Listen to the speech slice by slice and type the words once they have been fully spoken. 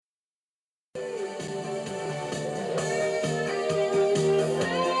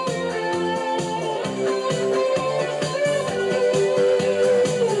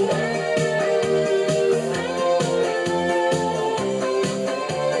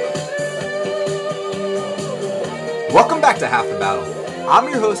Welcome back to Half the Battle. I'm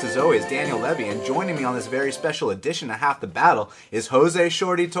your host as always, Daniel Levy, and joining me on this very special edition of Half the Battle is Jose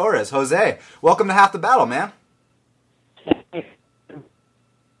Shorty Torres. Jose, welcome to Half the Battle, man.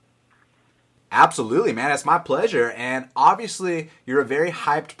 Absolutely, man. It's my pleasure. And obviously, you're a very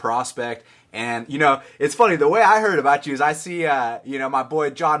hyped prospect. And, it's funny. The way I heard about you is I see, my boy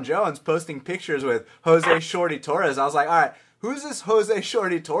John Jones posting pictures with Jose Shorty Torres. I was like, all right, who's this Jose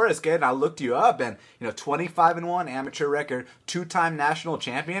Shorty Torres kid? And I looked you up and, 25-1 amateur record, 2-time national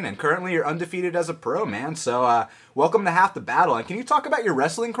champion, and currently you're undefeated as a pro, man. So, welcome to Half the Battle. And can you talk about your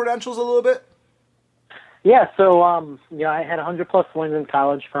wrestling credentials a little bit? Yeah, so I had 100-plus wins in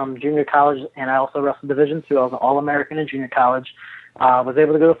college from junior college, and I also wrestled Division II. I was an All-American in junior college. Was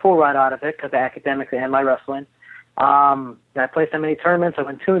able to go a full ride out of it because of academics and my wrestling. I placed in many tournaments. I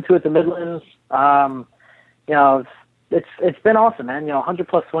went 2-2 at the Midlands. It's been awesome, man.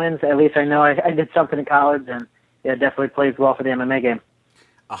 100-plus wins. At least I know I did something in college, and it definitely plays well for the MMA game.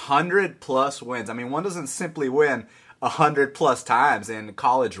 100-plus wins. I mean, one doesn't simply win 100-plus times in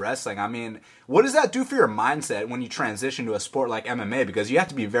college wrestling. I mean, what does that do for your mindset when you transition to a sport like MMA? Because you have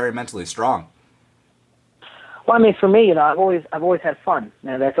to be very mentally strong. Well, I mean, for me, I've always had fun.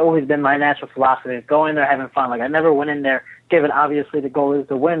 That's always been my natural philosophy: go in there having fun. Like I never went in there, given obviously the goal is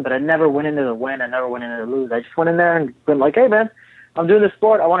to win, but I never went into the win. I never went into the lose. I just went in there and been like, hey, man, I'm doing this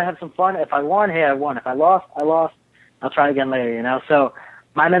sport. I want to have some fun. If I won, hey, I won. If I lost, I lost. I'll try again later. So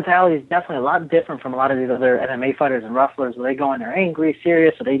my mentality is definitely a lot different from a lot of these other MMA fighters and wrestlers where they go in there angry,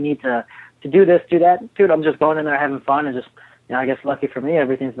 serious, or they need to do this, do that. Dude, I'm just going in there having fun and just, I guess lucky for me,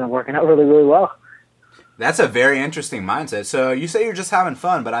 everything's been working out really, really well. That's a very interesting mindset. So you say you're just having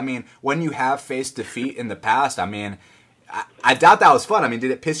fun, but I mean, when you have faced defeat in the past, I mean, I doubt that was fun. I mean, did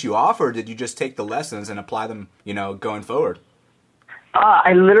it piss you off, or did you just take the lessons and apply them, going forward?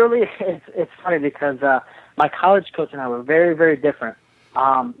 I literally, it's funny because my college coach and I were very, very different.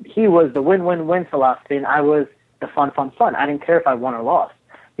 He was the win-win-win philosophy, and I was the fun. I didn't care if I won or lost.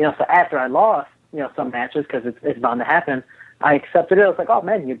 So after I lost, some matches, because it's bound to happen, I accepted it. I was like, oh,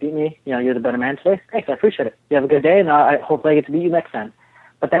 man, you beat me. You're the better man today. Thanks, I appreciate it. You have a good day, and I hopefully I get to beat you next time.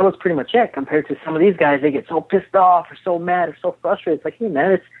 But that was pretty much it compared to some of these guys. They get so pissed off or so mad or so frustrated. It's like, hey,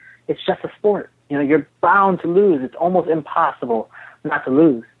 man, it's just a sport. You're bound to lose. It's almost impossible not to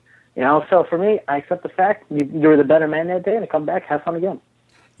lose. So for me, I accept the fact you were the better man that day, and I come back, have fun again.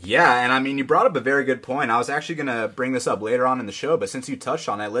 Yeah, and I mean, you brought up a very good point. I was actually going to bring this up later on in the show, but since you touched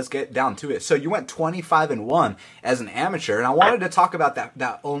on it, let's get down to it. So you went 25-1 as an amateur, and I wanted to talk about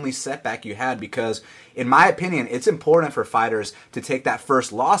that only setback you had because, in my opinion, it's important for fighters to take that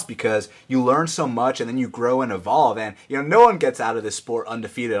first loss because you learn so much and then you grow and evolve. And, no one gets out of this sport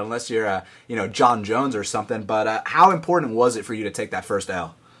undefeated unless you're, John Jones or something. But how important was it for you to take that first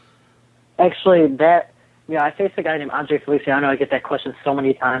L? Actually, I faced a guy named Andre Feliciano. I get that question so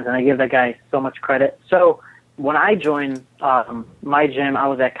many times, and I give that guy so much credit. So when I joined my gym, I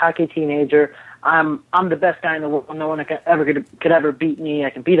was that cocky teenager. I'm the best guy in the world. No one could ever beat me.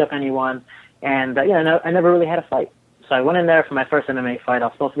 I can beat up anyone. And, I never really had a fight. So I went in there for my first MMA fight. I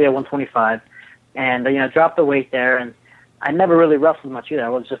was supposed to be at 125. And, dropped the weight there. And I never really wrestled much either. I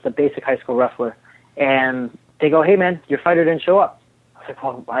was just a basic high school wrestler. And they go, hey, man, your fighter didn't show up. I was like,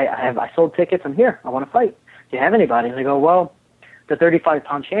 well, I sold tickets. I'm here. I want to fight. Do you have anybody? And they go, well, the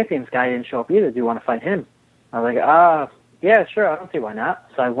 35-pound champions guy didn't show up either. Do you want to fight him? I was like, yeah, sure. I don't see why not.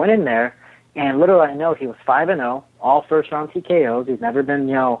 So I went in there, and little I know, he was 5-0, all first-round TKOs. He's never been,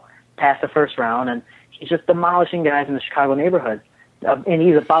 past the first round, and he's just demolishing guys in the Chicago neighborhood. And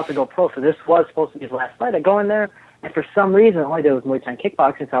he's about to go pro, so this was supposed to be his last fight. I go in there, and for some reason, all I did was Muay Thai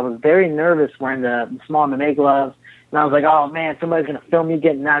kickboxing, so I was very nervous wearing the small MMA gloves. And I was like, oh, man, somebody's going to film me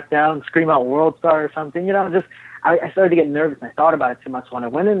getting knocked out and scream out World Star or something. I started to get nervous, and I thought about it too much. When I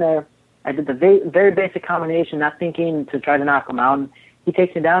went in there, I did the very basic combination, not thinking to try to knock him out. And he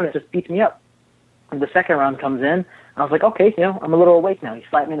takes me down and just beats me up. And the second round comes in. I was like, okay, I'm a little awake now. He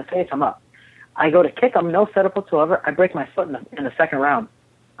slapped me in the face. I'm up. I go to kick him, no setup whatsoever. I break my foot in the second round.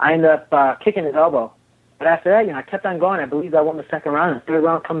 I end up kicking his elbow. But after that, I kept on going. I believe I won the second round. And the third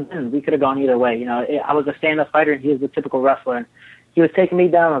round comes in. We could have gone either way. I was a stand-up fighter, and he was the typical wrestler. And he was taking me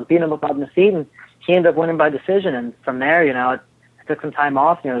down. I was beating him up on the seat, and he ended up winning by decision. And from there, I took some time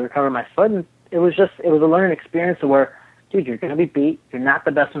off, to recover my foot. And it was a learning experience where, dude, you're going to be beat. You're not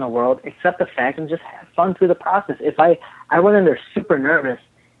the best in the world. Accept the fact and just have fun through the process. If I went in there super nervous,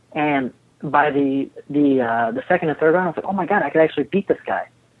 and by the second and third round, I was like, oh my God, I could actually beat this guy.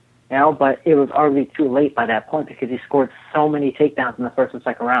 But it was already too late by that point because he scored so many takedowns in the first and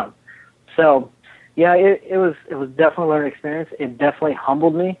second round. So, yeah, it was definitely a learning experience. It definitely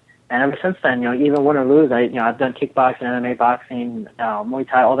humbled me And ever since then, even win or lose, I've done kickboxing, MMA, boxing, Muay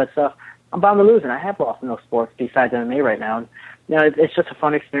Thai, all that stuff. I'm bound to lose, and I have lost in those sports besides MMA right now. And, it's just a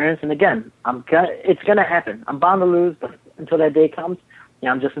fun experience. And again, it's gonna happen. I'm bound to lose, but until that day comes,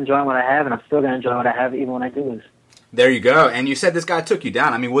 I'm just enjoying what I have, and I'm still gonna enjoy what I have even when I do lose. There you go. And you said this guy took you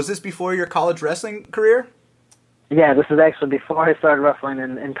down. I mean, was this before your college wrestling career? Yeah, this is actually before I started wrestling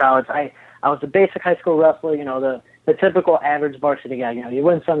in college. I was a basic high school wrestler, the typical average varsity guy. You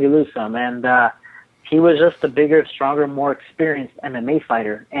win some, you lose some. And he was just a bigger, stronger, more experienced MMA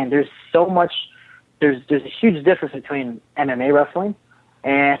fighter. And there's a huge difference between MMA wrestling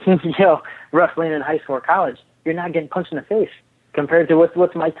and, wrestling in high school or college. You're not getting punched in the face compared to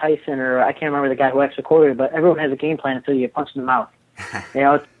what's Mike Tyson, or I can't remember the guy who actually quoted it, but everyone has a game plan until you get punched in the mouth.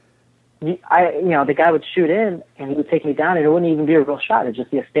 The guy would shoot in and he would take me down, and it wouldn't even be a real shot. It'd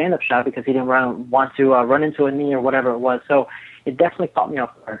just be a stand-up shot because he didn't want to run into a knee or whatever it was. So it definitely caught me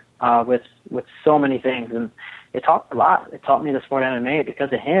off guard with so many things, and it taught me a lot. It taught me the sport MMA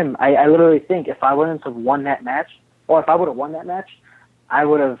because of him. I literally think if I wouldn't have won that match, or if I would have won that match, I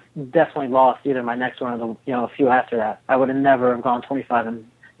would have definitely lost either my next one or a few after that. I would have never have gone 25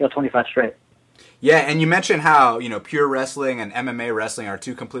 straight. Yeah, and you mentioned how, pure wrestling and MMA wrestling are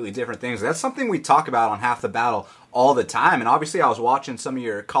two completely different things. That's something we talk about on Half the Battle all the time. And obviously I was watching some of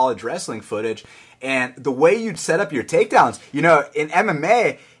your college wrestling footage, and the way you'd set up your takedowns, in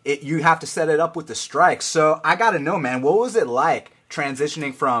MMA, you have to set it up with the strikes. So I got to know, man, what was it like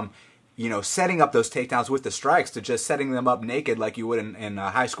transitioning from, setting up those takedowns with the strikes to just setting them up naked like you would in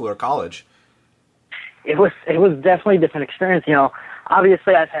high school or college? It was definitely a different experience.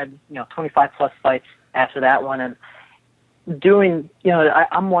 Obviously I've had 25 plus fights after that one, and doing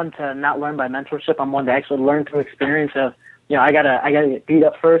I'm one to not learn by mentorship. I'm one to actually learn through experience of I gotta get beat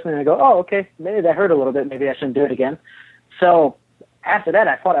up first, and then I go, oh, okay, maybe that hurt a little bit, maybe I shouldn't do it again. So after that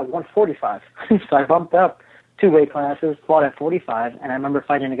I fought at 145. So I bumped up 2 weight classes, fought at 45, and I remember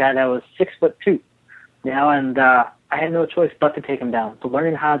fighting a guy that was 6'2", and I had no choice but to take him down. So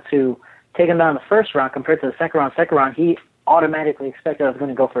learning how to take him down in the first round compared to the second round, he automatically expected I was going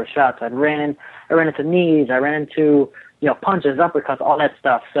to go for a shot. So I ran into knees, I ran into punches, uppercuts, all that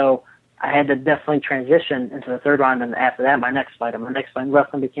stuff. So I had to definitely transition into the third round, and after that, my next fight,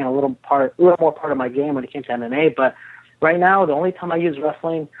 wrestling became a little more part of my game when it came to MMA. But right now, the only time I use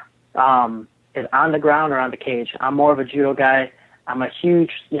wrestling is on the ground or on the cage. I'm more of a judo guy. I'm a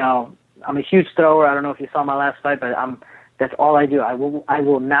huge thrower. I don't know if you saw my last fight, but that's all I do. I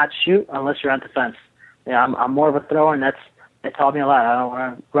will not shoot unless you're on defense. I'm more of a thrower, and that taught me a lot. I don't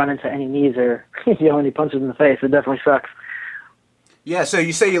want to run into any knees or any punches in the face. It definitely sucks. Yeah, so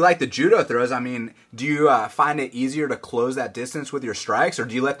you say you like the judo throws. I mean, do you find it easier to close that distance with your strikes, or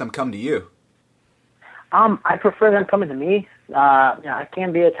do you let them come to you? I prefer them coming to me. I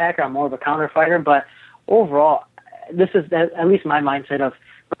can be an attacker. I'm more of a counter fighter, but overall, this is at least my mindset of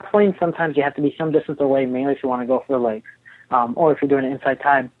wrestling. Sometimes you have to be some distance away, mainly if you want to go for the legs, or if you're doing an inside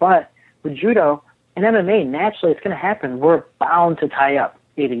tie. But with judo and MMA, naturally, it's going to happen. We're bound to tie up.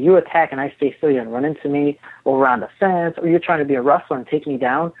 Either you attack and I stay still, you run into me, or we're on the fence, or you're trying to be a wrestler and take me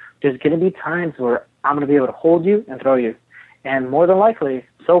down. There's going to be times where I'm going to be able to hold you and throw you. And more than likely,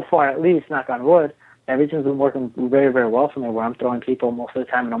 so far at least, knock on wood, everything's been working very, very well for me, where I'm throwing people most of the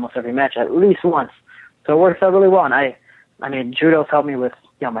time in almost every match, at least once. So it works out really well. And I mean, judo's helped me with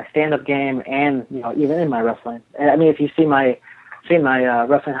my stand-up game and even in my wrestling. And I mean, if you see my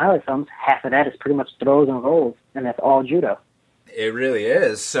wrestling highlight films, half of that is pretty much throws and rolls, and that's all judo. It really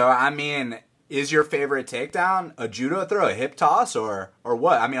is. So, I mean, is your favorite takedown a judo throw, a hip toss, or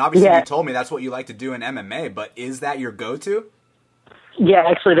what? I mean, obviously you told me that's what you like to do in MMA, but is that your go-to? Yeah,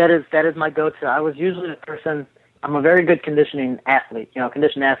 actually, that is my go-to. I was usually the person. I'm a very good conditioning athlete.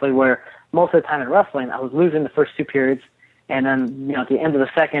 Conditioned athlete where most of the time in wrestling, I was losing the first 2 periods, and then at the end of the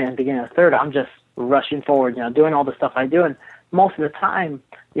second and beginning of the third, I'm just rushing forward. Doing all the stuff I do, and most of the time,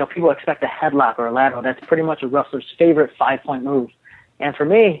 people expect a headlock or a lateral. That's pretty much a wrestler's favorite 5-point move. And for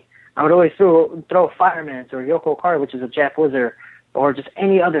me, I would always throw a fireman's or Yoko Okara, which is a Jap wizard, or just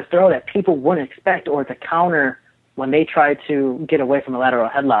any other throw that people wouldn't expect, or to counter when they try to get away from a lateral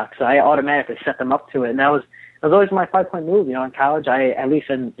headlock. So I automatically set them up to it. And that was always my 5-point move. In college, at least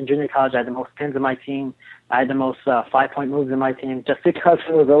in junior college, I had the most pins in my team. I had the most 5-point moves in my team just because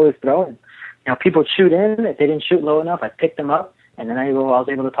I was always throwing. People would shoot in. If they didn't shoot low enough, I picked them up, and then I was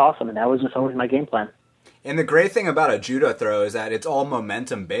able to toss them, and that was just always my game plan. And the great thing about a judo throw is that it's all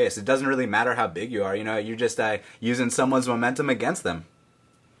momentum based. It doesn't really matter how big you are. You're just using someone's momentum against them.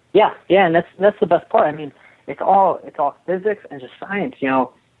 Yeah, and that's the best part. I mean, it's all physics and just science.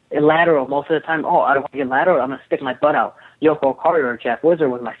 Lateral most of the time. Oh, I don't want to get lateral. I'm gonna stick my butt out. Yoko Carter or Jack Wizard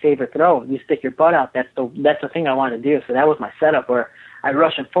was my favorite throw. You stick your butt out. That's the thing I wanted to do. So that was my setup where I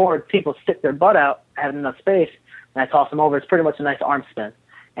rush them forward. People stick their butt out, have enough space, and I toss them over. It's pretty much a nice arm spin.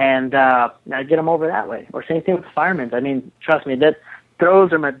 And I get them over that way. Or same thing with the firemen. I mean, trust me, that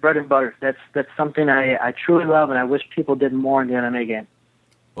throws are my bread and butter. That's something I truly love, and I wish people did more in the MMA game.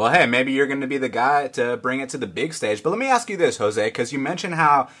 Well, hey, maybe you're going to be the guy to bring it to the big stage. But let me ask you this, Jose, because you mentioned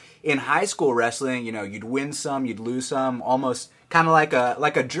how in high school wrestling, you'd win some, you'd lose some, almost kind of like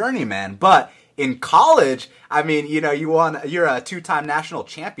a journeyman. But in college, I mean, you're a two-time national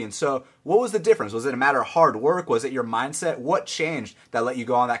champion. So what was the difference? Was it a matter of hard work? Was it your mindset? What changed that let you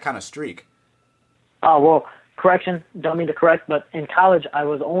go on that kind of streak? Oh, well, correction, don't mean to correct, but in college I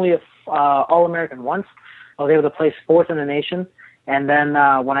was only a All-American once. I was able to place fourth in the nation. And then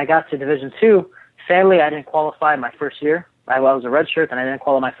when I got to Division II, sadly I didn't qualify my first year. I was a redshirt, and I didn't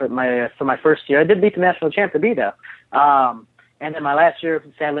qualify for my first year. I did beat the national champ to be there. And then my last year,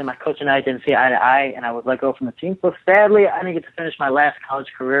 sadly, my coach and I didn't see eye to eye, and I was let go from the team. So sadly, I didn't get to finish my last college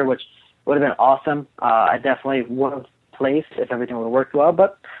career, which would have been awesome. I definitely would have placed if everything would have worked well.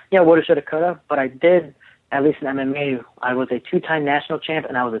 But, woulda, shoulda, coulda. But I did, at least in MMA, I was a two-time national champ,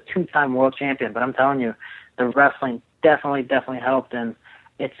 and I was a two-time world champion. But I'm telling you, the wrestling definitely helped, and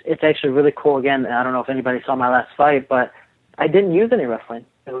it's actually really cool. Again, I don't know if anybody saw my last fight, but I didn't use any wrestling.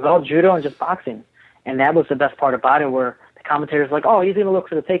 It was all judo and just boxing. And that was the best part about it, where the commentators were like, oh, he's going to look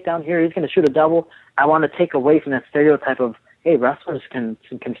for the takedown here, he's going to shoot a double. I want to take away from that stereotype of, hey, wrestlers can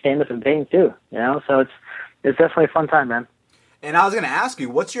stand up and bang too. So it's definitely a fun time, man. And I was going to ask you,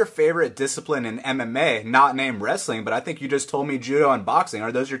 what's your favorite discipline in MMA? Not named wrestling, but I think you just told me judo and boxing.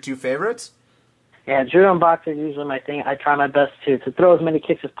 Are those your two favorites? Yeah, judo and boxing is usually my thing. I try my best to throw as many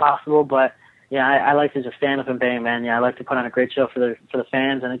kicks as possible, but I like to just stand up and bang, man. I like to put on a great show for the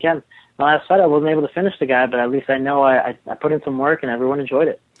fans. And again, my last fight I wasn't able to finish the guy, but at least I know I put in some work and everyone enjoyed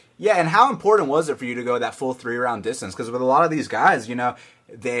it. Yeah, and how important was it for you to go that full 3-round distance? Because with a lot of these guys,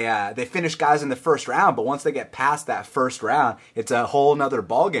 they finish guys in the first round, but once they get past that first round, it's a whole nother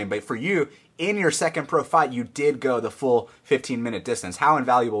ballgame. But for you, in your second pro fight, you did go the full 15-minute distance. How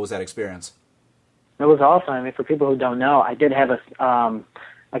invaluable was that experience? It was awesome. I mean, for people who don't know, I did have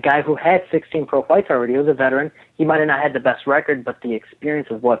a guy who had 16 pro fights already. He was a veteran. He might have not had the best record, but the experience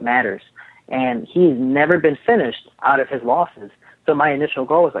is what matters. And he's never been finished out of his losses. So my initial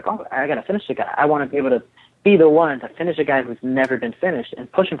goal was like, oh, I got to finish the guy. I want to be able to be the one to finish a guy who's never been finished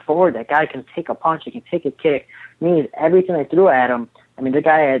and push him forward. That guy can take a punch. He can take a kick. Means everything I threw at him. I mean, the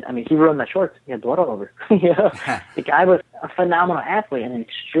guy he ruined my shorts. He had blood all over. The guy was a phenomenal athlete and an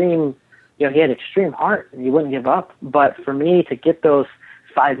extreme, he had extreme heart and he wouldn't give up. But for me to get those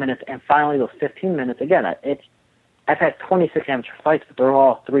 5 minutes and finally those 15 minutes, again, I've had 26 amateur fights, but they're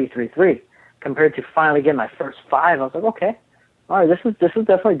all 3-3-3. Compared to finally getting my first 5, I was like, okay, all right, this is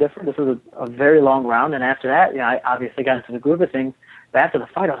definitely different. This is a very long round, and after that, I obviously got into the groove of things. But after the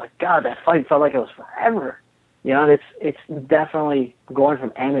fight, I was like, God, that fight felt like it was forever. It's definitely going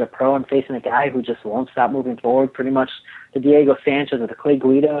from amateur to pro and facing a guy who just won't stop moving forward. Pretty much the Diego Sanchez or the Clay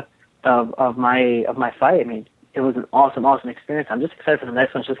Guida of my fight. I mean, it was an awesome experience. I'm just excited for the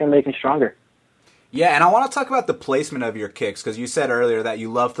next one. It's just going to make me stronger. Yeah, and I want to talk about the placement of your kicks, because you said earlier that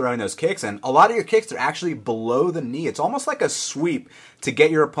you love throwing those kicks, and a lot of your kicks are actually below the knee. It's almost like a sweep to get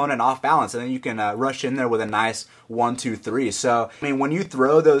your opponent off balance, and then you can rush in there with a nice 1-2-3. So, I mean, when you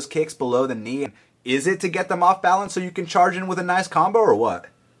throw those kicks below the knee, is it to get them off balance so you can charge in with a nice combo, or what?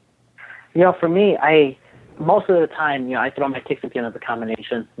 For me, most of the time, I throw my kicks at the end of the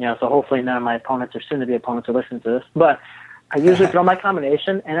combination, so hopefully none of my opponents or soon-to-be opponents are listening to this, but I usually throw my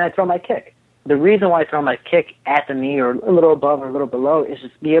combination and I throw my kick. The reason why I throw my kick at the knee or a little above or a little below is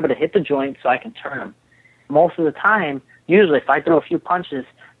just be able to hit the joint so I can turn them. Most of the time, usually if I throw a few punches,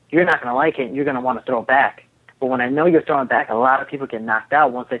 you're not going to like it and you're going to want to throw back. But when I know you're throwing back, a lot of people get knocked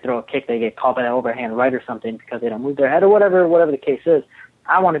out. Once they throw a kick, they get caught by that overhand right or something because they don't move their head or whatever the case is.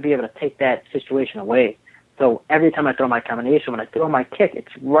 I want to be able to take that situation away. So every time I throw my combination, when I throw my kick, it's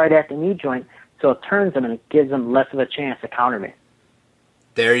right at the knee joint, so it turns them and it gives them less of a chance to counter me.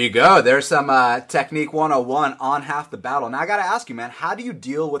 There you go. There's some Technique 101 on Half the Battle. Now, I got to ask you, man, how do you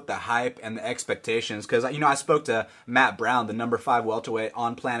deal with the hype and the expectations? Because, I spoke to Matt Brown, the number 5 welterweight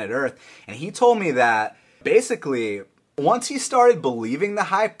on planet Earth, and he told me that basically once he started believing the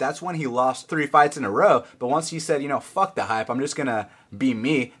hype, that's when he lost 3 fights in a row. But once he said, fuck the hype, I'm just going to be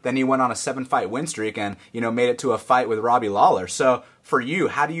me, then he went on a 7-fight win streak and, made it to a fight with Robbie Lawler. So for you,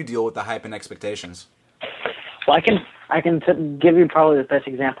 how do you deal with the hype and expectations? Well, I can give you probably the best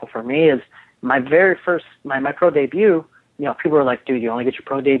example for me is my very first, my pro debut, people are like, dude, you only get your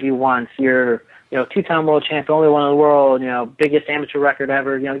pro debut once. You're, two-time world champion, only one in the world, biggest amateur record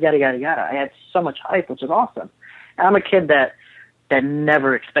ever, yada, yada, yada. I had so much hype, which is awesome. And I'm a kid that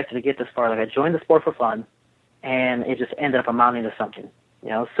never expected to get this far. Like, I joined the sport for fun, and it just ended up amounting to something,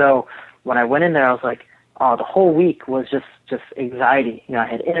 So when I went in there, I was like, oh, the whole week was just anxiety. I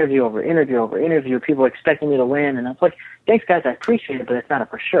had interview over interview over interview, people expecting me to win, and I was like, thanks, guys, I appreciate it, but it's not a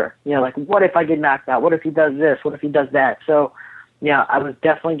for sure. Like, what if I get knocked out? What if he does this? What if he does that? So, I was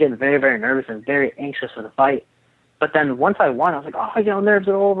definitely getting very, very nervous and very anxious for the fight. But then once I won, I was like, oh, nerves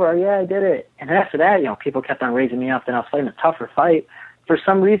are over. Yeah, I did it. And then after that, people kept on raising me up, and I was fighting a tougher fight. For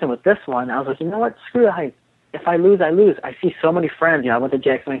some reason with this one, I was like, you know what? Screw the hype. If I lose, I lose. I see so many friends. I went to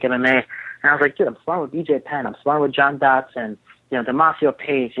Jackson Wink MMA, and I was like, dude, I'm sparring with BJ Penn. I'm sparring with John Dotson, Demasio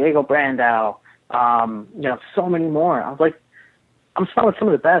Page, Diego Brandao, so many more. I was like, I'm sparring with some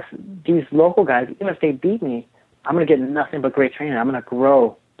of the best. These local guys, even if they beat me, I'm going to get nothing but great training. I'm going to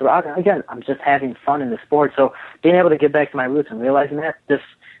grow throughout. Again, I'm just having fun in the sport. So being able to get back to my roots and realizing that,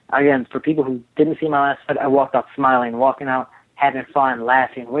 again, for people who didn't see my last fight, I walked out smiling, walking out having fun,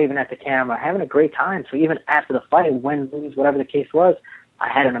 laughing, waving at the camera, having a great time. So even after the fight, win, lose, whatever the case was, I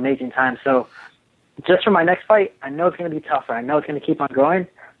had an amazing time. So just for my next fight, I know it's going to be tougher. I know it's going to keep on going.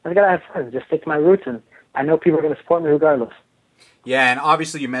 I got to have fun, just stick to my roots, and I know people are going to support me regardless. Yeah, and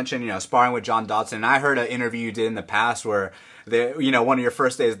obviously you mentioned, sparring with John Dotson. And I heard an interview you did in the past where, one of your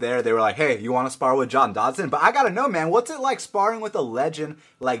first days there, they were like, hey, you want to spar with John Dotson? But I got to know, man, what's it like sparring with a legend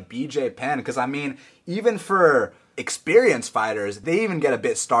like BJ Penn? Because, I mean, even for experienced fighters, they even get a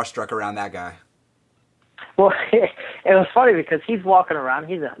bit starstruck around that guy. Well, it was funny because he's walking around.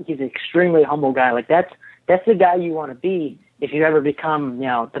 He's an extremely humble guy. Like, that's the guy you want to be if you ever become,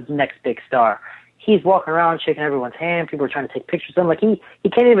 the next big star. He's walking around shaking everyone's hand. People are trying to take pictures of him. Like, he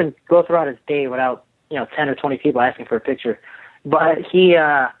can't even go throughout his day without 10 or 20 people asking for a picture. But I see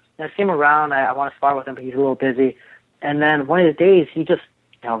him around. I want to spar with him, but he's a little busy. And then one of the days, he just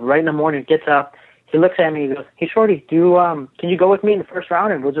right in the morning gets up. He looks at me. He goes, "Hey, Shorty, can you go with me in the first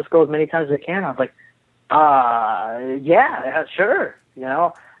round and we'll just go as many times as we can?" I was like, yeah, sure.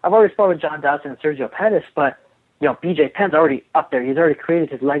 I've always sparred with John Dotson and Sergio Pettis, but BJ Penn's already up there. He's already created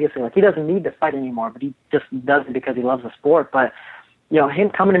his legacy. Like, he doesn't need to fight anymore, but he just does it because he loves the sport. But, him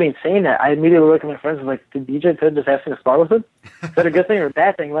coming to me and saying that, I immediately looked at my friends and was like, did BJ Penn just ask me to spar with him? Is that a good thing or a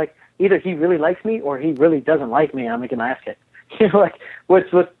bad thing? Like, either he really likes me or he really doesn't like me and I'm making my ass kick. Like, what's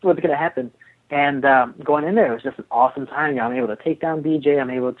going to happen? And going in there, it was just an awesome time. I'm able to take down BJ. I'm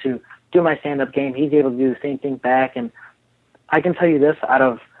able to do my stand-up game. He's able to do the same thing back. And I can tell you this, out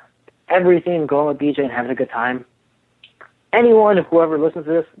of everything, going with BJ and having a good time, anyone, whoever listens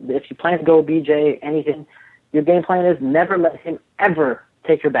to this, if you plan to go with BJ, anything, your game plan is never let him ever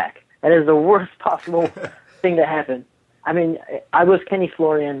take your back. That is the worst possible thing to happen. I mean, I was Kenny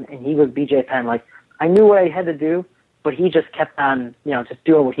Florian and he was BJ Penn. Like, I knew what I had to do, but he just kept on, just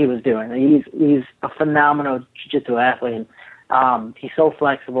doing what he was doing. He's a phenomenal jiu-jitsu athlete. And, he's so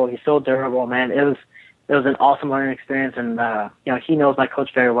flexible. He's so durable, man. It was an awesome learning experience. And, he knows my coach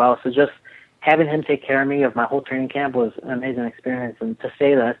very well. So just having him take care of me of my whole training camp was an amazing experience. And to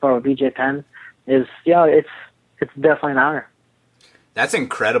say that I sparred with BJ Penn is, it's definitely an honor. That's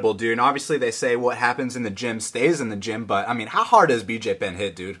incredible, dude. And obviously they say what happens in the gym stays in the gym. But, I mean, how hard does BJ Penn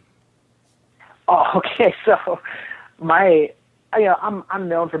hit, dude? Oh, okay. So I'm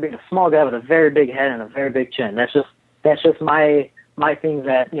known for being a small guy with a very big head and a very big chin. That's just my thing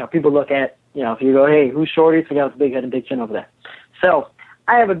that, people look at, if you go, hey, who's Shorty? It's the guy with a big head and big chin over there. So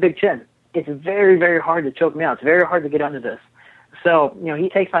I have a big chin. It's very, very hard to choke me out. It's very hard to get under this. So, he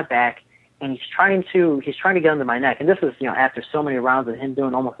takes my back and he's trying to get under my neck. And this is, after so many rounds of him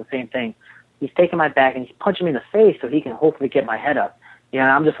doing almost the same thing. He's taking my back and he's punching me in the face so he can hopefully get my head up.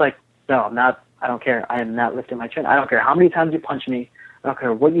 I'm just like, no, I don't care. I am not lifting my chin. I don't care how many times you punch me. I don't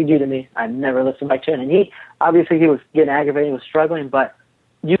care what you do to me. I'm never lifting my chin. And he was getting aggravated. He was struggling, but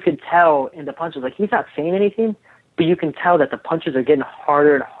you could tell in the punches, like, he's not saying anything, but you can tell that the punches are getting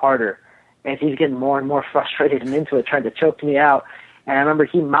harder and harder. And he's getting more and more frustrated and into it, trying to choke me out. And I remember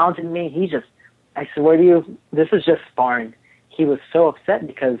he mounted me. I swear to you, this is just sparring. He was so upset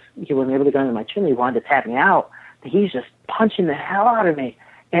because he wasn't able to go under my chin. He wanted to tap me out. But he's just punching the hell out of me.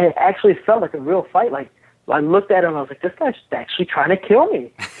 And it actually felt like a real fight. Like, I looked at him, I was like, this guy's actually trying to kill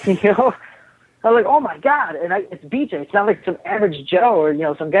me. I was like, oh my God. And it's BJ. It's not like some average Joe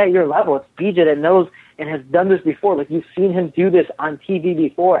or, some guy at your level. It's BJ that knows and has done this before. Like, you've seen him do this on TV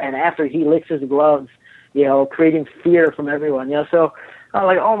before, and after he licks his gloves, creating fear from everyone. So I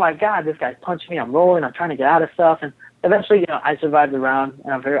was like, oh my God, this guy's punching me. I'm rolling. I'm trying to get out of stuff. And eventually, I survived the round,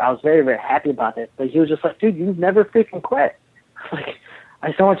 and I was very, very happy about it. But he was just like, dude, you've never freaking quit. Like, I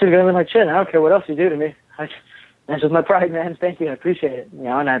just want you to go in my chin. I don't care what else you do to me. That's just my pride, man. Thank you. I appreciate it.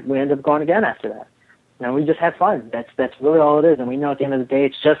 And we ended up going again after that. We just had fun. That's really all it is. And we know at the end of the day,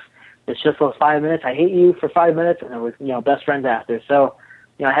 it's just those 5 minutes. I hate you for 5 minutes, and then we're, best friends after. So,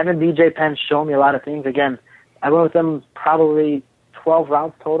 having BJ Penn show me a lot of things. Again, I went with him probably 12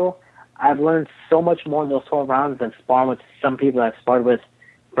 rounds total. I've learned so much more in those 12 rounds than sparring with some people I've sparred with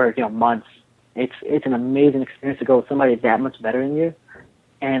for, months. It's an amazing experience to go with somebody that much better than you,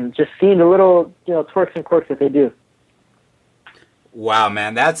 and just seeing the little, twerks and quirks that they do. Wow,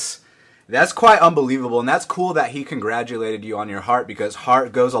 man, that's quite unbelievable, and that's cool that he congratulated you on your heart, because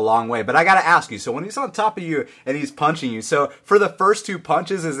heart goes a long way. But I gotta ask you, so when he's on top of you and he's punching you, so for the first 2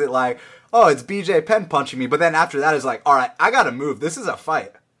 punches, is it like, oh, it's BJ Penn punching me, but then after that it's like, all right, I gotta move. This is a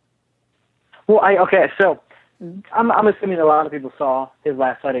fight. Well, so I'm assuming a lot of people saw his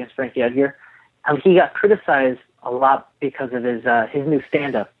last fight against Frankie Edgar. He got criticized a lot because of his new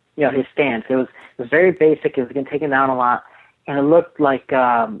stand-up, his stance. It was very basic. It was getting taken down a lot. And it looked like,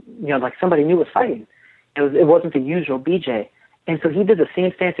 like somebody new was fighting. It wasn't the usual BJ. And so he did the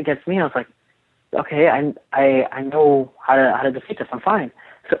same stance against me. I was like, okay, I know how to defeat this. I'm fine.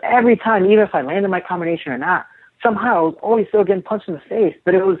 So every time, even if I landed my combination or not, somehow I was always still getting punched in the face.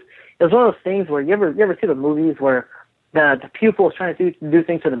 But it was one of those things where you ever see the movies where the pupil is trying to do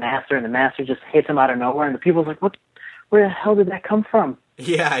things to the master, and the master just hits him out of nowhere, and the pupil's like, where the hell did that come from?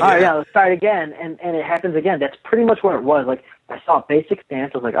 Yeah. All right, let's start again, and it happens again. That's pretty much what it was. Like, I saw a basic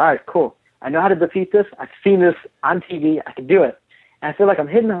stance. I was like, all right, cool. I know how to defeat this. I've seen this on TV. I can do it. And I feel like I'm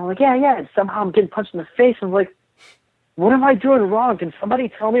hitting them. I'm like, yeah. And somehow I'm getting punched in the face. I'm like, what am I doing wrong? Can somebody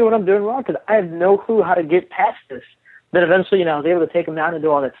tell me what I'm doing wrong? Because I have no clue how to get past this. Then eventually, I was able to take him down and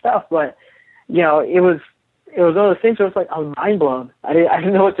do all that stuff. But, it was one of those things where it's like, I was mind blown. I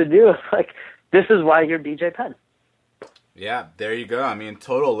didn't know what to do. It's like, this is why you're BJ Penn. Yeah, there you go. I mean,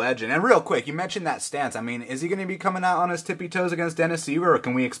 total legend. And real quick, you mentioned that stance. I mean, is he going to be coming out on his tippy toes against Dennis Siver, or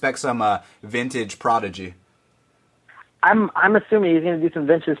can we expect some vintage prodigy? I'm assuming he's going to do some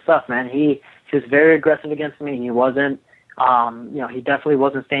vintage stuff, man. He was very aggressive against me. He wasn't, he definitely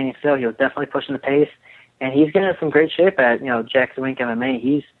wasn't standing still. He was definitely pushing the pace, and he's getting in some great shape at, Jackson Wink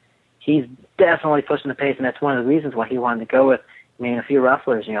MMA. He's definitely pushing the pace, and that's one of the reasons why he wanted to go with. I mean, a few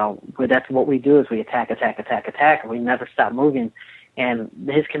wrestlers, that's what we do is we attack, and we never stop moving. And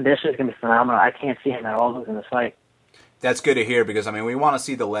his condition is going to be phenomenal. I can't see him at all losing this fight. That's good to hear, because, I mean, we want to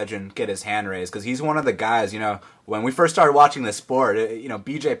see the legend get his hand raised, because he's one of the guys, when we first started watching this sport,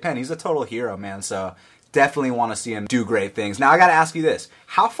 BJ Penn, he's a total hero, man. So definitely want to see him do great things. Now, I got to ask you this.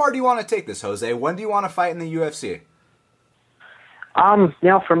 How far do you want to take this, Jose? When do you want to fight in the UFC?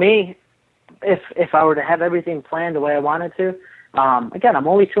 For me, if I were to have everything planned the way I wanted to, again, I'm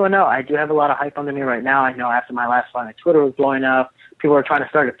only 2-0. I do have a lot of hype under me right now. I know after my last fight, my Twitter was blowing up. People were trying to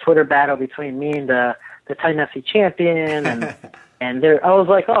start a Twitter battle between me and the Titan FC champion, and I was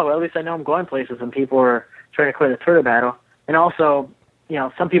like, oh, well, at least I know I'm going places. And people were trying to create a Twitter battle. And also,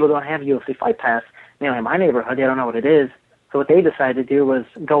 some people don't have UFC Fight Pass. In my neighborhood, they don't know what it is. So what they decided to do was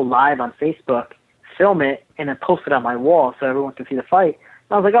go live on Facebook, film it, and then post it on my wall so everyone can see the fight.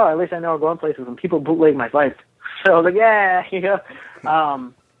 And I was like, oh, at least I know I'm going places. And people bootleg my fights. So I was like, yeah.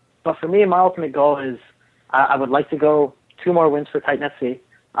 But for me, my ultimate goal is I would like to go 2 more wins for Titan FC.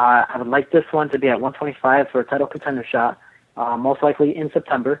 I would like this one to be at 125 for a title contender shot, most likely in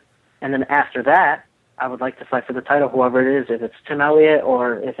September. And then after that, I would like to fight for the title, whoever it is, if it's Tim Elliott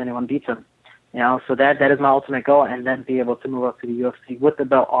or if anyone beats him. So that is my ultimate goal, and then be able to move up to the UFC with the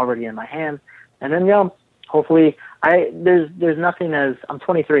belt already in my hand. And then, hopefully, there's nothing as I'm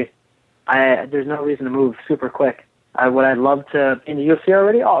 23. There's no reason to move super quick. Would I love to be in the UFC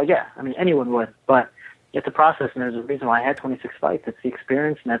already? Oh, yeah. I mean, anyone would. But it's a process, and there's a reason why I had 26 fights. It's the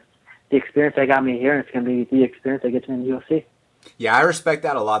experience, and that's the experience that got me here, and it's going to be the experience that gets me in the UFC. Yeah, I respect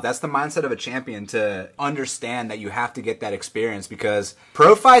that a lot. That's the mindset of a champion, to understand that you have to get that experience, because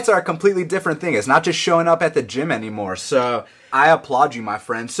pro fights are a completely different thing. It's not just showing up at the gym anymore. So I applaud you, my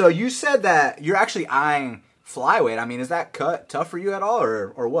friend. So you said that you're actually eyeing flyweight. I mean, is that cut tough for you at all,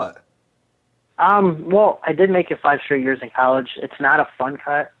 or what? Well, I did make it 5 straight years in college. It's not a fun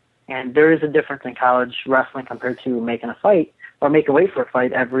cut, and there is a difference in college wrestling compared to making a fight or making weight for a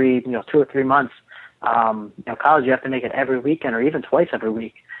fight every 2 or 3 months. College, you have to make it every weekend or even twice every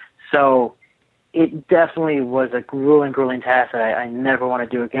week. So it definitely was a grueling task that I never want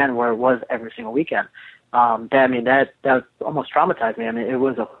to do again, where it was every single weekend. That almost traumatized me. I mean, it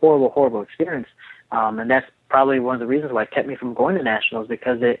was a horrible experience. And that's probably one of the reasons why it kept me from going to nationals,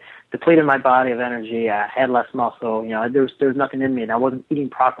 because it depleted my body of energy. I had less muscle. There was nothing in me, and I wasn't eating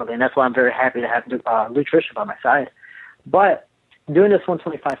properly. And that's why I'm very happy to have nutrition by my side. But doing this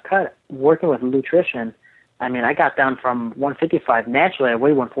 125 cut, working with nutrition, I mean, I got down from 155. Naturally, I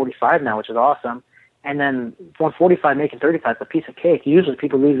weigh 145 now, which is awesome. And then 145 making 35 is a piece of cake. Usually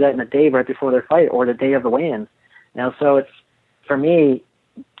people lose that in the day right before their fight or the day of the weigh-in. So it's, for me,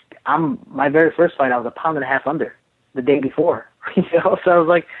 my very first fight, I was a pound and a half under the day before. So I was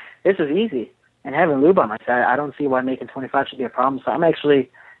like, this is easy. And having Lou by my side, I don't see why making 25 should be a problem. So I'm actually,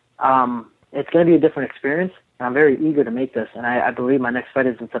 it's going to be a different experience, and I'm very eager to make this. And I believe my next fight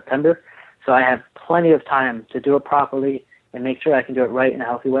is in September. So I have plenty of time to do it properly and make sure I can do it right in a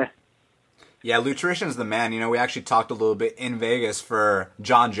healthy way. Yeah, nutrition's the man. We actually talked a little bit in Vegas for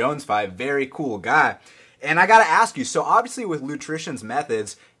John Jones' fight. Very cool guy. And I got to ask you, so obviously with nutrition's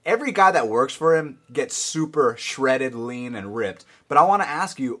methods, every guy that works for him gets super shredded, lean, and ripped. But I want to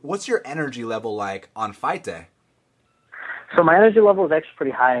ask you, what's your energy level like on fight day? So my energy level is actually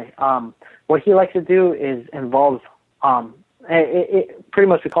pretty high. What he likes to do is involve, pretty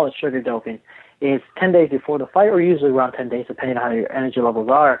much we call it sugar doping. It's 10 days before the fight, or usually around 10 days, depending on how your energy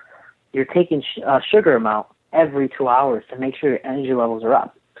levels are. You're taking a sugar amount every 2 hours to make sure your energy levels are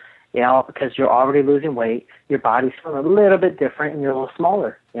up. Because you're already losing weight, your body's feeling a little bit different, and you're a little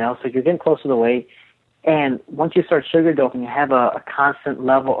smaller. So you're getting close to the weight. And once you start sugar doping, you have a constant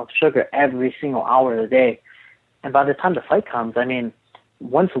level of sugar every single hour of the day. And by the time the fight comes, I mean,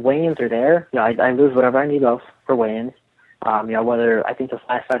 once weigh-ins are there, I lose whatever I need of for weigh-ins. Whether I think this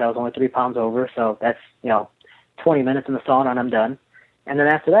last fight I was only 3 pounds over, so that's 20 minutes in the sauna and I'm done. And then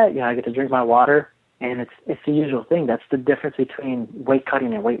after that, I get to drink my water, and it's the usual thing. That's the difference between weight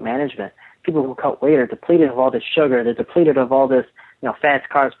cutting and weight management. People who cut weight are depleted of all this sugar. They're depleted of all this, fats,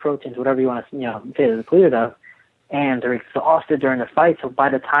 carbs, proteins, whatever you want to, say they're depleted of, and they're exhausted during the fight. So by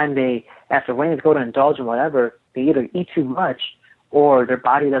the time they, after weigh-ins, go to indulge in whatever, they either eat too much or their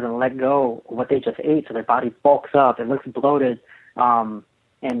body doesn't let go of what they just ate, so their body bulks up, it looks bloated,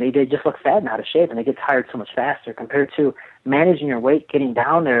 and they just look fat and out of shape, and they get tired so much faster compared to managing your weight, getting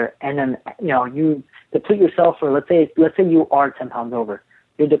down there, and then you deplete yourself for, let's say you are 10 pounds over.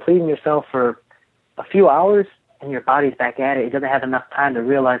 You're depleting yourself for a few hours, and your body's back at it. It doesn't have enough time to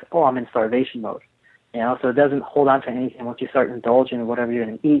realize, oh, I'm in starvation mode. So it doesn't hold on to anything once you start indulging in whatever you're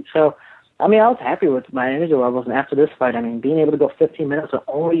going to eat. So, I mean, I was happy with my energy levels, and after this fight, I mean, being able to go 15 minutes with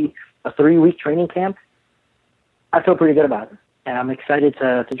only a 3-week training camp, I feel pretty good about it. And I'm excited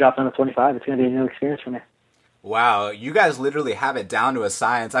to drop down to 25. It's going to be a new experience for me. Wow, you guys literally have it down to a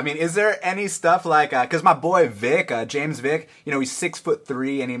science. I mean, is there any stuff like, because my boy Vic, James Vic, he's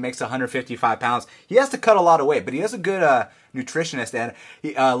 6'3" and he makes 155 pounds. He has to cut a lot of weight, but he has a good nutritionist, and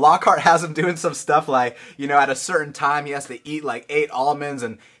Lockhart has him doing some stuff like, at a certain time he has to eat like 8 almonds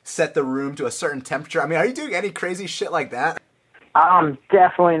and set the room to a certain temperature. I mean, are you doing any crazy shit like that?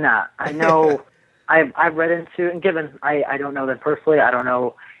 Definitely not. I know I've read into, and given I don't know them personally, I don't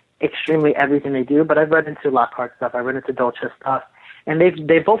know extremely everything they do, but I've read into Lockhart stuff, I've read into Dolce stuff, and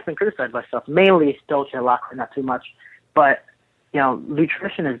they've both been criticized by stuff, mainly Dolce and Lockhart, not too much, but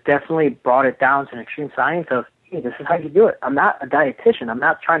nutrition has definitely brought it down to an extreme science of, hey, this is how you do it. I'm not a dietitian. I'm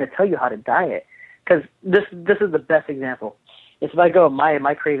not trying to tell you how to diet, because this is the best example. If I go,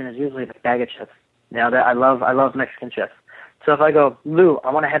 my craving is usually the bag of chips. That I love Mexican chips. So if I go, Lou,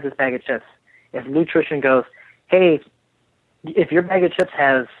 I want to have this bag of chips. If nutrition goes, hey, if your bag of chips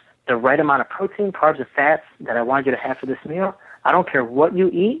has the right amount of protein, carbs, and fats that I want you to have for this meal, I don't care what you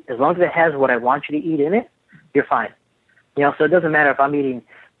eat, as long as it has what I want you to eat in it, you're fine. So it doesn't matter if I'm eating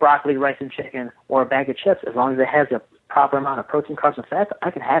broccoli, rice, and chicken, or a bag of chips, as long as it has the proper amount of protein, carbs, and fats, I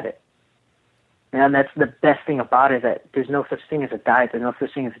can have it. And that's the best thing about it, that there's no such thing as a diet, there's no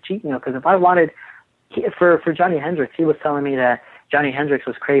such thing as a cheat meal, because if I wanted, for Johnny Hendricks, he was telling me that Johnny Hendricks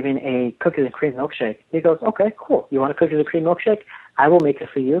was craving a cookies and cream milkshake. He goes, okay, cool. You want a cookies and cream milkshake? I will make it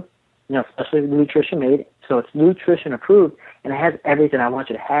for you. Especially nutrition made, so it's nutrition approved, and it has everything I want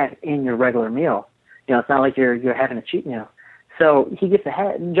you to have in your regular meal. It's not like you're having a cheat meal. So he gets to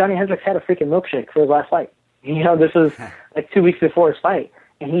have, Johnny Hendricks had a freaking milkshake for his last fight. This was like 2 weeks before his fight,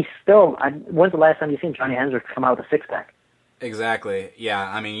 and he's still. When's the last time you seen Johnny Hendricks come out with a 6-pack? Exactly. Yeah.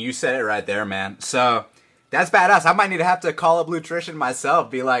 I mean, you said it right there, man. So that's badass. I might need to have to call up nutrition myself.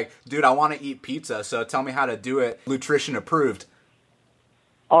 Be like, dude, I want to eat pizza, so tell me how to do it. Nutrition approved.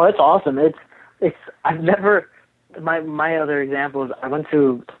 Oh, it's awesome. I've never, my other example is I went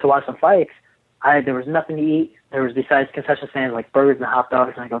to watch some fights. There was nothing to eat. There was, besides concession stands like burgers and hot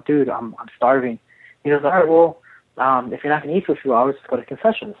dogs, and I go, dude, I'm starving. He goes, all right, well, if you're not going to eat for a few hours, just go to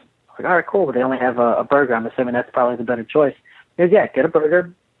concessions. Like, all right, cool, but they only have a burger. I'm assuming that's probably the better choice. He goes, yeah, get a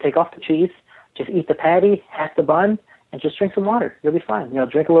burger, take off the cheese, just eat the patty, half the bun, and just drink some water. You'll be fine.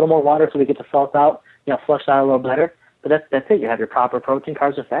 Drink a little more water so we get the salt out, flush out a little better. But that's it. You have your proper protein,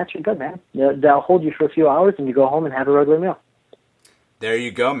 carbs, and fats. You're good, man. They'll hold you for a few hours, and you go home and have a regular meal. There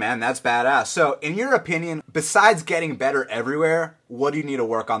you go, man. That's badass. So, in your opinion, besides getting better everywhere, what do you need to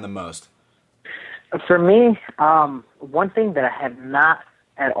work on the most? For me, one thing that I have not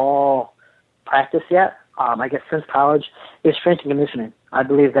at all practiced yet, I guess since college, is strength and conditioning. I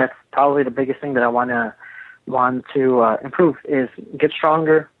believe that's probably the biggest thing that I want to improve is get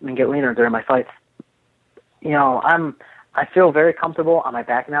stronger and get leaner during my fights. I feel very comfortable on my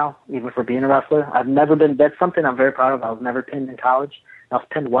back now, even for being a wrestler. I've never been. That's something I'm very proud of. I was never pinned in college. I was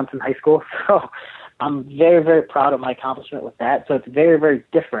pinned once in high school, so I'm very, very proud of my accomplishment with that. So it's very, very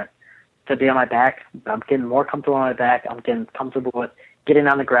different to be on my back. I'm getting more comfortable on my back. I'm getting comfortable with getting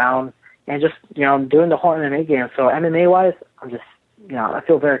on the ground and just, doing the whole MMA game. So MMA-wise, I'm just, I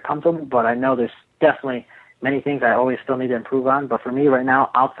feel very comfortable, but I know there's definitely many things I always still need to improve on. But for me right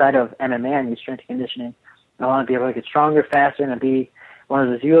now, outside of MMA, I need strength and conditioning. I want to be able to get stronger, faster, and be one of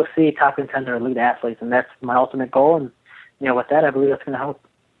those UFC top contender elite athletes, and that's my ultimate goal. And, with that, I believe that's going to help.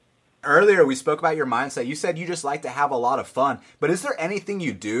 Earlier, we spoke about your mindset. You said you just like to have a lot of fun. But is there anything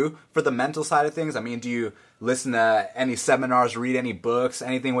you do for the mental side of things? I mean, do you listen to any seminars, read any books,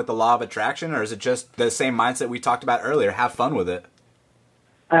 anything with the law of attraction? Or is it just the same mindset we talked about earlier? Have fun with it.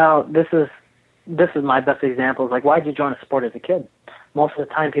 This is my best example. Like, why did you join a sport as a kid? Most of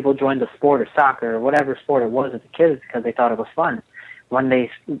the time people join the sport or soccer or whatever sport it was as a kid is because they thought it was fun. When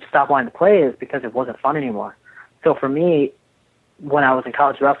they stopped wanting to play is because it wasn't fun anymore. So for me, when I was in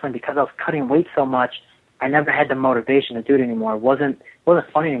college wrestling, because I was cutting weight so much, I never had the motivation to do it anymore. It wasn't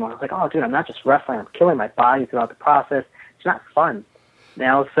fun anymore. I was like, oh, dude, I'm not just wrestling. I'm killing my body throughout the process. It's not fun.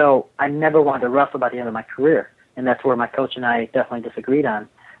 So I never wanted to wrestle by the end of my career, and that's where my coach and I definitely disagreed on.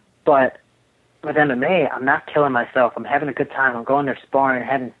 But with MMA, I'm not killing myself. I'm having a good time. I'm going there sparring,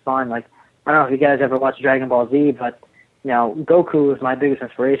 having fun. Like, I don't know if you guys ever watched Dragon Ball Z, but, Goku was my biggest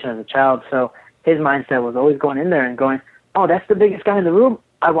inspiration as a child. So his mindset was always going in there and going, oh, that's the biggest guy in the room.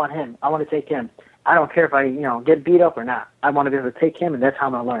 I want him. I want to take him. I don't care if I, get beat up or not. I want to be able to take him, and that's how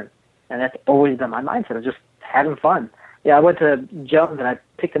I'm going to learn. And that's always been my mindset of just having fun. Yeah, I went to Jones, and I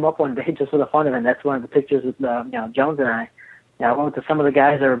picked him up one day just for the fun of it, and that's one of the pictures of, Jones and I. I went to some of the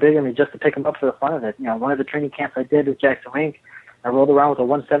guys that were bigger than me just to pick them up for the fun of it. One of the training camps I did with Jackson Wink, I rolled around with a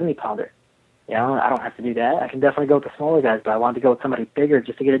 170-pounder. I don't have to do that. I can definitely go with the smaller guys, but I wanted to go with somebody bigger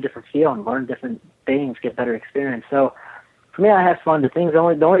just to get a different feel and learn different things, get better experience. So for me, I have fun.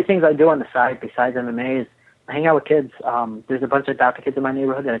 The only things I do on the side besides MMA is I hang out with kids. There's a bunch of adopted kids in my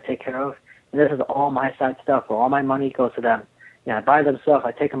neighborhood that I take care of, and this is all my side stuff. Where all my money goes to them. I buy them stuff.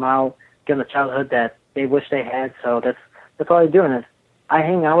 I take them out, give them the childhood that they wish they had. So that's all I do, and I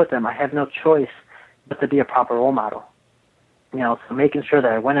hang out with them. I have no choice but to be a proper role model. So making sure that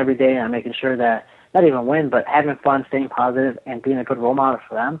I win every day, and I'm making sure that not even win, but having fun, staying positive, and being a good role model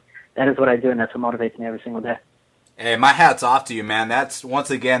for them. That is what I do, and that's what motivates me every single day. Hey, my hat's off to you, man. That's,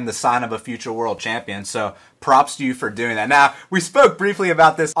 once again, the sign of a future world champion. So props to you for doing that. Now, we spoke briefly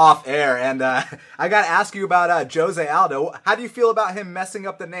about this off air, and I got to ask you about Jose Aldo. How do you feel about him messing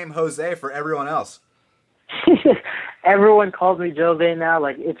up the name Jose for everyone else? Everyone calls me Jose now.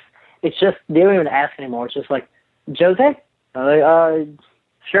 Like, it's just, they don't even ask anymore. It's just like, Jose?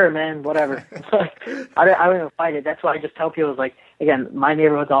 Sure, man, whatever. I don't even fight it. That's why I just tell people, like, again, my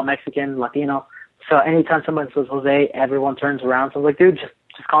neighborhood's all Mexican, Latino. So anytime someone says Jose, everyone turns around. So I'm like, dude,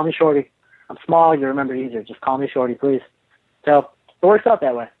 just call me Shorty. I'm small. You remember easier. Just call me Shorty, please. So it works out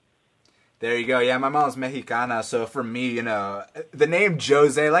that way. There you go. Yeah, my mom's Mexicana, so for me, the name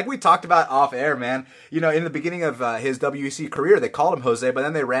Jose, like we talked about off air, man, in the beginning of his WEC career, they called him Jose, but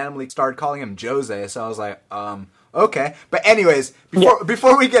then they randomly started calling him Jose, so I was like, okay. But anyways,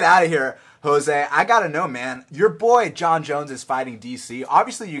 before we get out of here, Jose, I gotta know, man, your boy John Jones is fighting DC.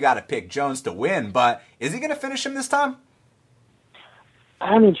 Obviously, you gotta pick Jones to win, but is he gonna finish him this time?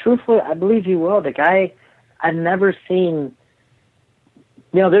 I mean, truthfully, I believe he will. The guy, I've never seen...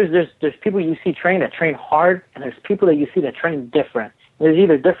 there's people you see train that train hard, and there's people that you see that train different. There's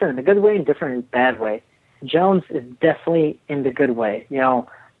either different in a good way and different in a bad way. Jones is definitely in the good way.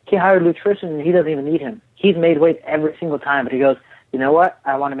 He hired Lou Tristan, and he doesn't even need him. He's made weight every single time, but he goes, you know what?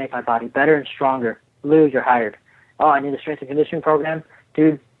 I want to make my body better and stronger. Lou, you're hired. Oh, I need a strength and conditioning program.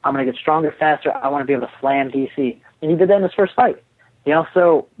 Dude, I'm going to get stronger, faster. I want to be able to slam DC. And he did that in his first fight.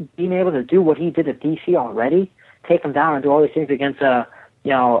 So being able to do what he did at DC already, take him down and do all these things against an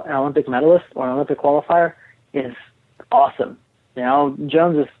Olympic medalist or an Olympic qualifier is awesome. You know,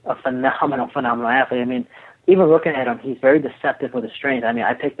 Jones is a phenomenal athlete. I mean, even looking at him, he's very deceptive with his strength. I mean,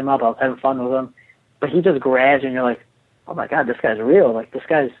 I picked him up. I was having fun with him. But he just grabs you, and you're like, oh, my God, this guy's real. Like, this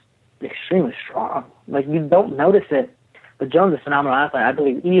guy's extremely strong. Like, you don't notice it. But Jones is a phenomenal athlete. I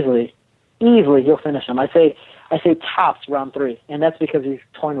believe easily he'll finish him. I say tops round 3, and that's because he's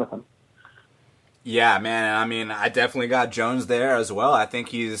toying with him. Yeah, man. I mean, I definitely got Jones there as well. I think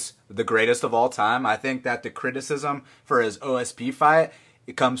he's the greatest of all time. I think that the criticism for his OSP fight,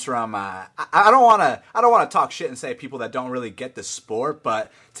 it comes from I don't want to talk shit and say people that don't really get the sport,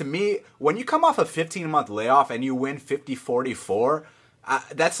 but to me, when you come off a 15-month layoff and you win 50-44,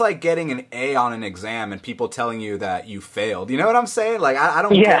 that's like getting an A on an exam and people telling you that you failed. You know what I'm saying? Like I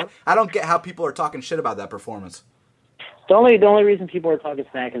don't get how people are talking shit about that performance. The only reason people are talking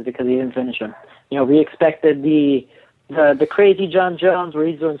smack is because he didn't finish him. You know, we expected the crazy John Jones where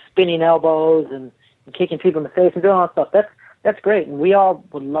he's doing spinning elbows and kicking people in the face and doing all that stuff. That's great, and we all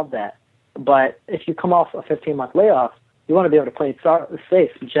would love that. But if you come off a 15-month layoff, you want to be able to play it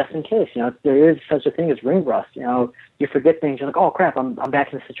safe just in case. You know, there is such a thing as ring rust. You know, you forget things. You're like, oh crap, I'm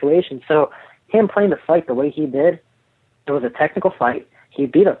back in the situation. So him playing the fight the way he did, it was a technical fight. He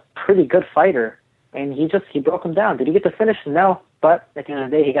beat a pretty good fighter, and he broke him down. Did he get the finish? No, but at the end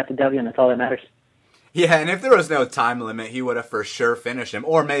of the day, he got the W, and that's all that matters. Yeah, and if there was no time limit, he would have for sure finished him.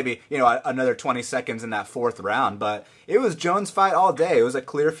 Or maybe, you know, another 20 seconds in that 4th round. But it was Jones' fight all day. It was a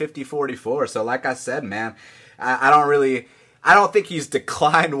clear 50-44. So like I said, man, I don't think he's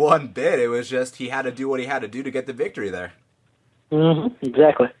declined one bit. It was just he had to do what he had to do to get the victory there. Mm-hmm,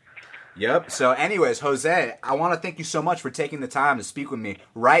 exactly. Yep. So anyways, Jose, I want to thank you so much for taking the time to speak with me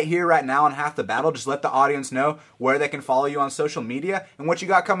right here, right now on Half the Battle. Just let the audience know where they can follow you on social media and what you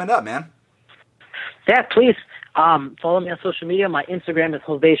got coming up, man. Yeah, please follow me on social media. My Instagram is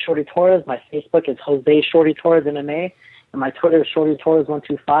Jose Shorty Torres. My Facebook is Jose Shorty Torres MMA. And my Twitter is Shorty Torres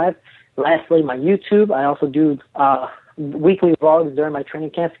 125. Lastly, my YouTube. I also do weekly vlogs during my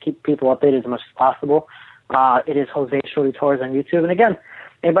training camps to keep people updated as much as possible. It is Jose Shorty Torres on YouTube. And again,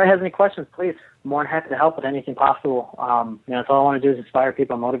 anybody has any questions, please, I'm more than happy to help with anything possible. You know, that's all I want to do is inspire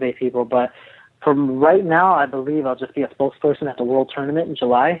people, motivate people. But from right now, I believe I'll just be a spokesperson at the World Tournament in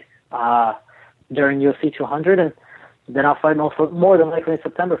July. During UFC 200, and then I'll fight more than likely in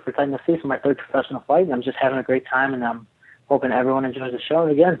September for Titan FC for my 3rd professional fight. And I'm just having a great time, and I'm hoping everyone enjoys the show.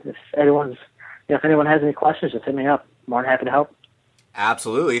 And again, if anyone has any questions, just hit me up. More than happy to help.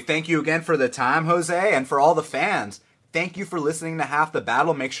 Absolutely. Thank you again for the time, Jose, and for all the fans. Thank you for listening to Half the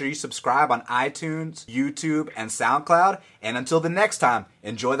Battle. Make sure you subscribe on iTunes, YouTube, and SoundCloud. And until the next time,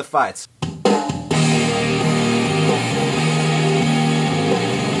 enjoy the fights.